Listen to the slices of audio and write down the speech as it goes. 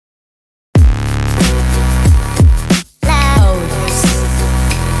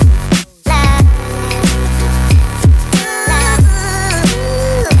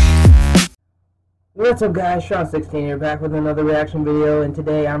What's up guys, Sean16 here, back with another reaction video, and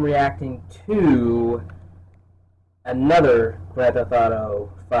today I'm reacting to another Grand Theft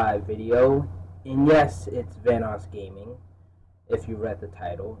Auto 5 video, and yes, it's VanossGaming, if you read the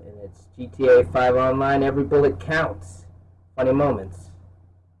title, and it's GTA 5 Online, every bullet counts. Funny moments.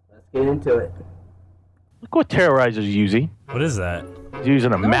 Let's get into it. Look what Terrorizer's using. What is that? He's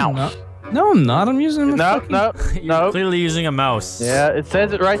using a mouse. No, I'm not. I'm using a No. You're clearly using a mouse. Yeah, it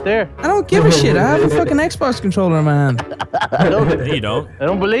says it right there. I don't give a shit. I have a fucking Xbox controller in my hand. No, you don't. I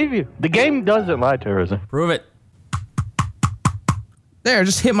don't believe you. The game doesn't lie, Terrorizer. Prove it. There,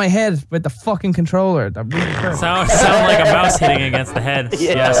 just hit my head with the fucking controller. Sound like a mouse hitting against the head, if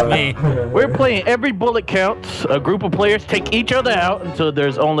you ask me. We're playing every bullet counts. A group of players take each other out until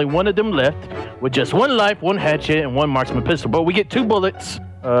there's only one of them left, with just one life, one hatchet, and one marksman pistol. But we get 2 bullets,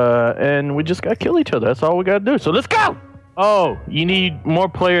 and we just gotta kill each other. That's all we gotta do. So let's go! Oh, you need more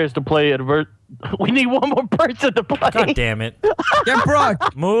players to play We need one more person to play. God damn it. Get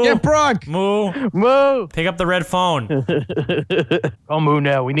Brock! Moo! Get Brock! Moo! Moo! Pick up the red phone. Oh, Moo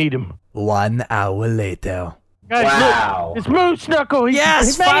now. We need him. 1 hour later. Guys, Wow. look, it's Moo Snuckle.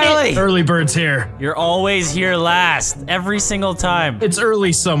 Yes, he made finally! it. Early bird's here. You're always here last. Every single time. It's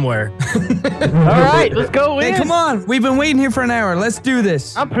early somewhere. All right, let's go in. Hey, come on! We've been waiting here for an hour. Let's do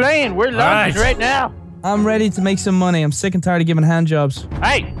this. I'm playing. We're live right now. I'm ready to make some money. I'm sick and tired of giving hand jobs.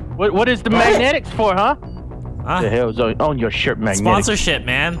 Hey, what is the magnetics for, huh? Huh? The hell is on your shirt, magnetics? Sponsorship,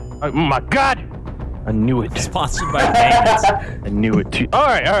 man. Oh my God! I knew it. Sponsored by Magnets. I knew it too. All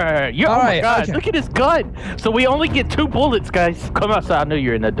right. Oh my God! okay. Look at his gun. So we only get 2 bullets, guys. Come outside. I know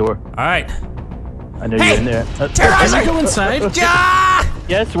you're in that door. All right. I know you're in there. Terrorizer! Go inside.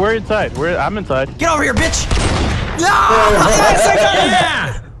 Yes, we're inside. I'm inside. Get over here, bitch!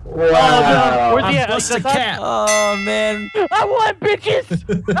 Yeah! Wow. Where's he at? Bust a cat. Oh, man. I won, bitches.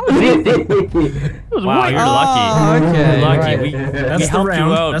 That was easy. It was Wow, weird. you're lucky. Okay. You're lucky. right. We That's the helped you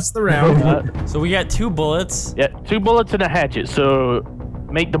round. out. That's the round. So we got 2 bullets. Yeah, 2 bullets and a hatchet. So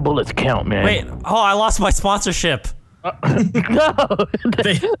make the bullets count, man. Wait. Oh, I lost my sponsorship. No.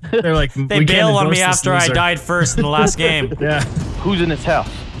 They're like, They bailed on me after I died first in the last game. Yeah. Who's in this house?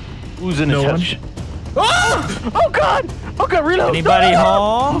 Who's in this No house? Oh God! Oh God! Reload! Anybody No!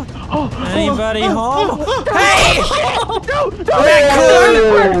 home? Anybody home? Hey! No! Oh.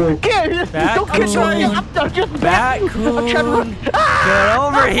 Don't catch me! I'm just back! Raccoon. I'm trying to run. Get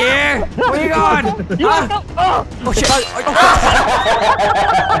over here! Where you going? Oh shit!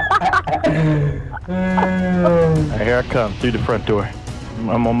 Here I come through the front door.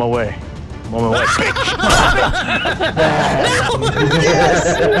 I'm on my way. I'm on my way.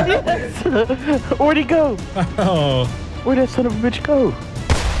 Where'd he go? Oh. Where'd that son of a bitch go?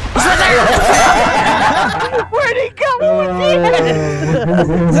 Where'd he go?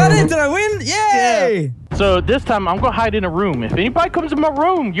 Is that it? Did I win? Yay! So this time I'm gonna hide in a room. If anybody comes in my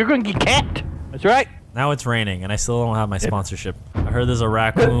room, you're gonna get capped. That's right. Now it's raining and I still don't have my sponsorship. I heard there's a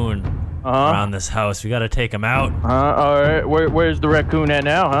raccoon around this house. We gotta take him out. All right. Where's the raccoon at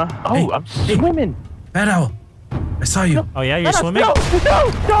now, huh? Oh, Hey, I'm swimming. Bad Owl. I saw you. Oh yeah, you're swimming? No,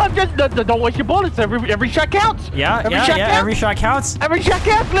 I'm just don't waste your bullets. Every shot counts. Yeah, every shot counts. every shot counts. Every shot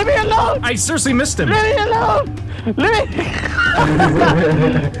counts. Leave me alone. I seriously missed him. Leave me alone. Leave me.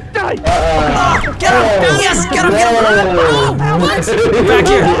 Die. Get him! Yes, get him! Get back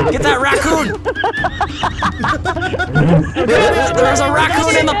here! Get that raccoon! There's a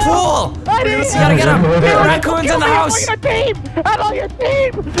raccoon in the pool! You gotta get him! Raccoon's in the house! I'm on your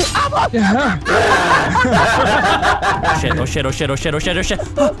team. I'm on your team. Oh shit, oh shit, oh shit, oh shit, oh shit, oh shit.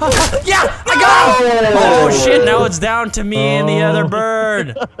 Yeah! I got him! Oh shit, now it's down to me and the other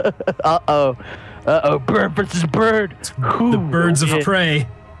bird. Uh-oh. Bird versus bird. The birds of prey.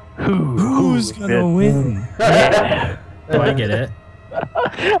 Who's gonna win? Yeah. Oh, I get it.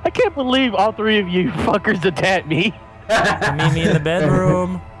 I can't believe all 3 of you fuckers attacked me. Meet me in the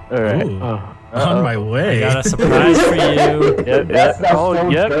bedroom. All right. Ooh. On my way. Got a surprise for you. Yep. Oh,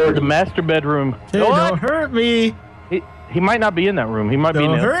 yep. The master bedroom. Hey, don't hurt me. He might not be in that room. He might be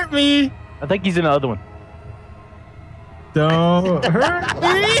in Don't there. hurt me. I think he's in the other one. Don't hurt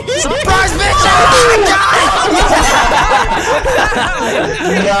me. Surprise, bitch!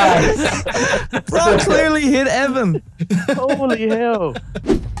 Bro clearly hit Evan. Holy hell.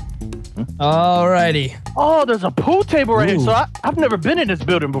 Alrighty. Oh, there's a pool table right here. So I've never been in this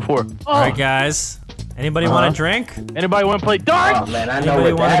building before. Oh. Alright, guys. Anybody want a drink? Anybody want to play darts? Oh man, I know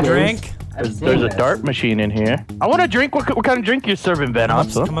Anybody what want that a drink? is. There's a dart machine in here. I want a drink. What kind of drink you serving,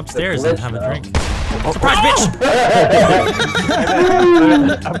 Vanoss? Come upstairs and have a drink. Oh, Surprise, bitch!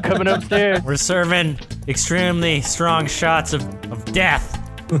 I'm coming upstairs. We're serving extremely strong shots of death.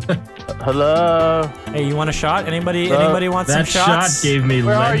 Hello. Hey, you want a shot? Anybody want some That shots? shot gave me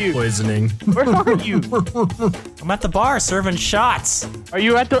Where are lead you? poisoning. Where are you? I'm at the bar serving shots. Are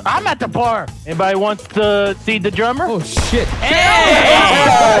you at the? I'm at the bar. Anybody wants to see the drummer? Oh shit.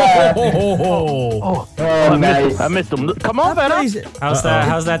 Hey! Oh, nice. I missed him. Come on, Venom. How's that?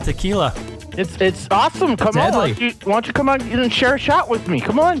 How's that tequila? It's awesome. Come on. Why don't you come out and share a shot with me?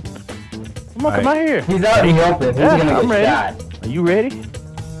 Come on. Come on, come out here. He's out in the open. He's Yeah, gonna I'm get ready. shot. Are you ready?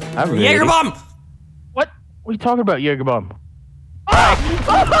 I'm ready. Jaeger bomb! What? What are you talking about, Jaeger bomb? That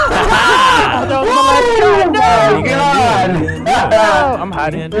was my last shot. Oh my god! No, I'm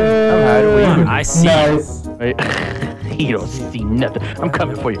hiding. I'm hiding. I see. Nice. Wait. You don't see nothing. I'm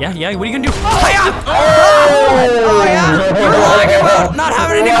coming for you. Yeah, what are you gonna do? Oh yeah! Oh yeah! You're lying about not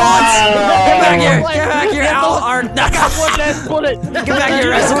having any bullets! Get back here! Get back here, Al! What's that bullet? Get back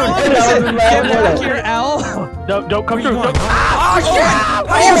here, Resolute! Get back here, Al. Don't come through. Don't. Oh shit!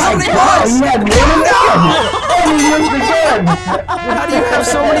 How do you have so many bullets? How do you have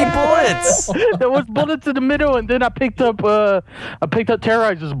so many bullets? There was bullets in the middle, and then I picked up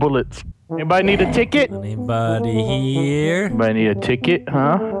Terrorizer's bullets. Anybody need a ticket? Anybody here? Anybody need a ticket?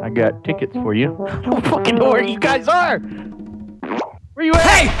 Huh? I got tickets for you. I don't fucking know where you guys are. Where you at?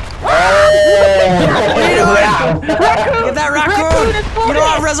 Hey! What are you doing? Get that raccoon! You don't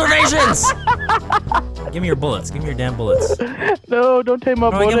have reservations! Give me your bullets. Give me your damn bullets. No, don't take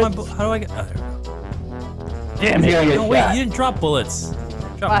my How do I bullets. get my how do I get? Oh, there we go. Damn it. No, wait, you didn't drop bullets.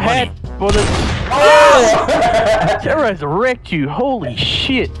 Drop I money. had bullets. Terrorizer wrecked you. Holy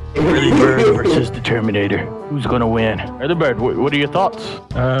shit. Early Bird versus the Terminator. Who's gonna win? Early Bird, what are your thoughts?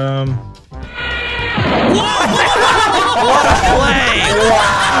 What a play!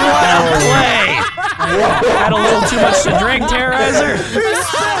 What a play! Had a little too much to drink, Terrorizer.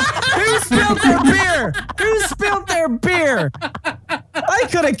 Who spilled their beer? Who spilled their beer? I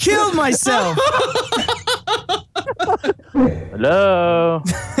could have killed myself. Hello?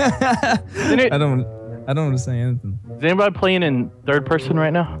 I don't want to say anything. Is anybody playing in third person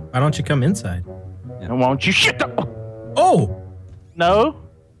right now? why don't you come inside? And why don't you shit the... Oh, No,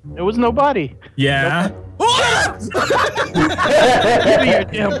 there was nobody. yeah. Give me your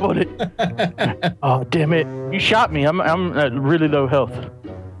damn bullet. Oh, damn it. You shot me. I'm at really low health.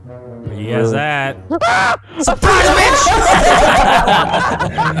 You guys that? Surprise, bitch!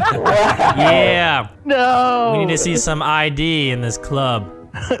 Yeah. No. We need to see some ID in this club.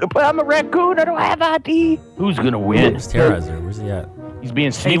 But I'm a raccoon. I don't have ID. Who's gonna win? Where's Terrorizer? Where's he at? He's being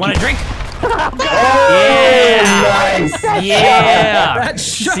Hey, sneaky. you want a drink? Nice. Yeah. That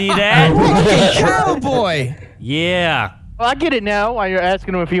shot. See that? Cowboy. Yeah. Well, I get it now. Why you're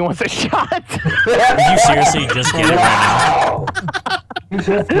asking him if he wants a shot? Did you seriously just get it right He's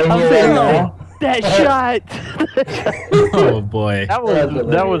just getting I'm it saying now. that shot. Oh boy.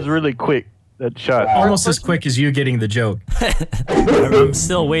 That was really quick. That shot. Almost as quick as you getting the joke. now? I'm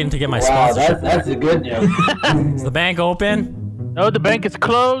still waiting to get my Wow, sponsorship. that's a good joke. Is the bank open? No, the bank is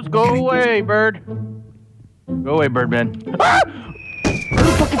closed. Go away, bird. Go away, Birdman. Ah!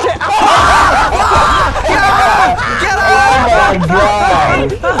 Oh my god!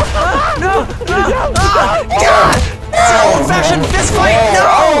 God! It's an old-fashioned fist fight! No!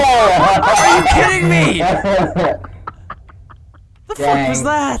 Are you kidding me? The fuck was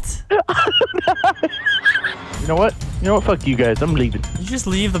that? You know what? You know what? Fuck you guys. I'm leaving. Did you just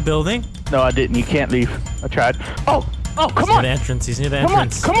leave the building? No, I didn't. You can't leave. I tried. Oh, come He's near on. the entrance. He's near the Come on,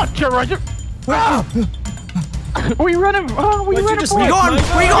 entrance. come on, Terrorizer. Ah! Where you running? Oh, where you running for? Where you going?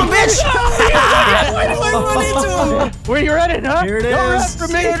 Where you going, bitch? Where you running, huh? Here it Don't run is. for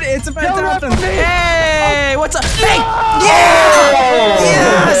me. It's about Don't to run happen. for me. Hey, what's up? Hey! Yeah!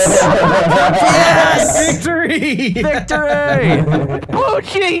 Yes! Yes! Victory. Victory! Oh,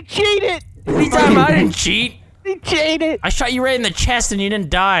 he cheated. Anytime I didn't cheat. He cheated. I shot you right in the chest and you didn't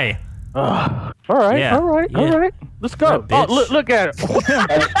die. All right, Yeah, all right, yeah. all right. Let's go. That Oh, bitch. look at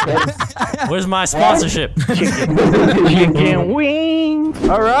it. Where's my sponsorship? Chicken wings.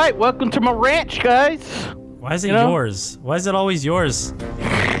 All right, welcome to my ranch, guys. Why is it You know? yours? Why is it always yours?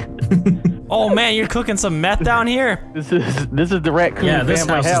 Oh man, you're cooking some meth down here? This is the raccoon Yeah, this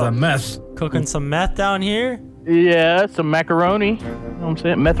family house is a mess. Cooking some meth down here? Yeah, some macaroni. You know what I'm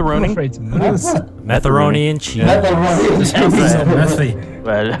saying? I'm Metharoni. afraid to move. Macaroni and cheese. This house is so messy.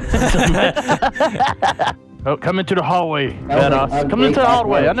 Well, oh, come into the hallway, Okay, Vanoss. I'll Come take into the that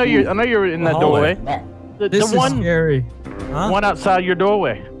hallway. I know you're in that Hallway. doorway. The This is one scary. one outside your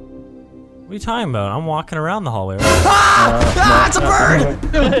doorway. What are you talking about? I'm walking around the hallway. Right? Ah! It's a bird!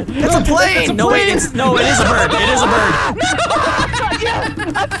 It's a plane! No, wait, it is a bird. It is a bird.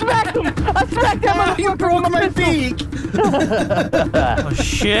 I smacked him! I smacked him! Oh, you broke my beak! Oh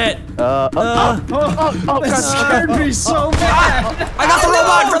shit! Oh, That God. scared me so bad! I got the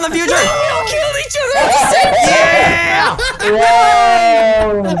robot from the future! You killed each other at the same time! Yeah!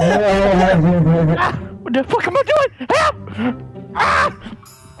 What the fuck am I doing? Help! Ah!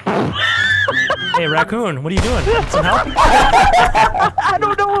 Hey, raccoon, what are you doing? Need some help? I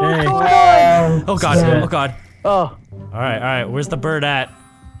don't know what's Hey. going on. Oh god, oh god. Oh, Alright, where's the bird at?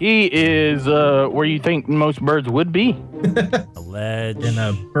 he is where you think most birds would be. A ledge. In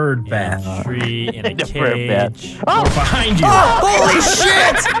a bird in a bath. tree, in a The bird bath. cage. Oh, Behind you! Holy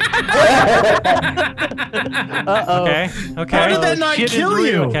shit! uh-oh. Okay. How did that not Shit is kill real.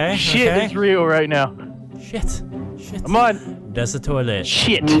 you? Okay. Shit is real right now. Shit. Come on. That's the toilet.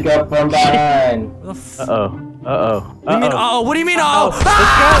 Shit. Sneak up from behind. What the f- Uh-oh. Uh-oh. What do you mean, oh? What do you mean, oh?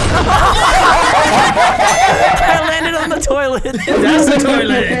 I landed on the toilet. That's the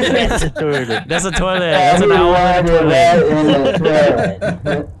toilet! That's a toilet. That's an owl in a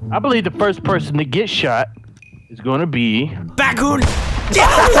toilet. I believe the first person to get shot is going to be... Raccoon. Yeah!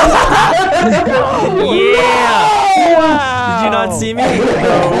 Wow! Did you not see me?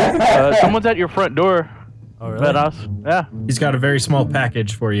 Someone's at your front door. Oh, really? Vanoss. Yeah. He's got a very small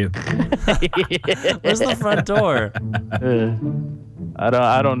package for you. Where's the front door?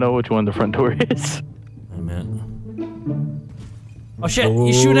 I don't know which one the front door is. Wait a minute. Oh shit!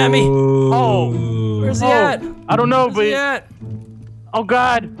 He's shooting at me. Oh. Where's he Oh, at? I don't know, Where's he but at? oh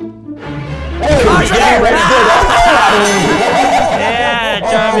god. Yeah,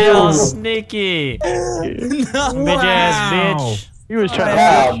 try to be all sneaky. Bitch ass bitch. He was trying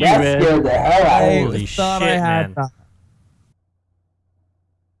Wow, to push you, that man. scared the hell out of me. Holy thought I shit, had man. that.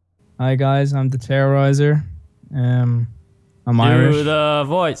 Hi guys, I'm the Terrorizer. I'm Irish. Do the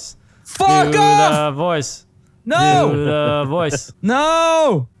voice. Fuck Do off! the voice. Do No! the voice.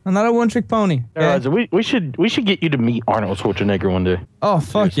 No! I'm not a one-trick pony. okay? We should get you to meet Arnold Schwarzenegger one day. Oh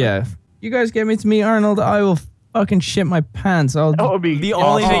fuck yeah! If you guys get me to meet Arnold, I will fucking shit my pants. I'll. That would be The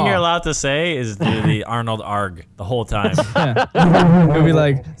only thing Oh. you're allowed to say is do the Arnold Arg the whole time. Yeah. He'll be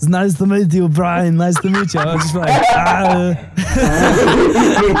like, "It's nice to meet you, Brian. Nice to meet you." I was just like,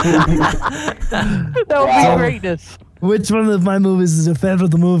 that would be greatness. "Which one of my movies is your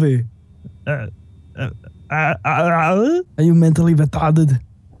favorite movie?" Are you mentally retarded?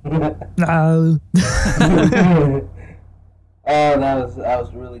 No. Oh, that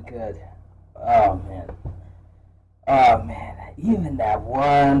was really good. Oh man, even that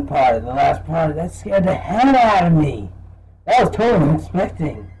one part, the last part, that scared the hell out of me. That was totally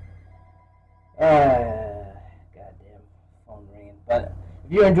unexpected. Goddamn phone ringing. But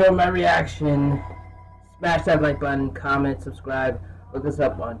if you enjoyed my reaction, smash that like button, comment, subscribe. Look us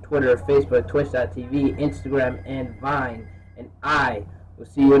up on Twitter, Facebook, Twitch.tv, Instagram, and Vine. And I will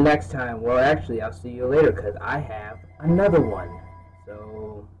see you next time. Well, actually, I'll see you later because I have another one.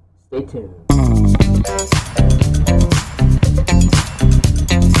 So, stay tuned.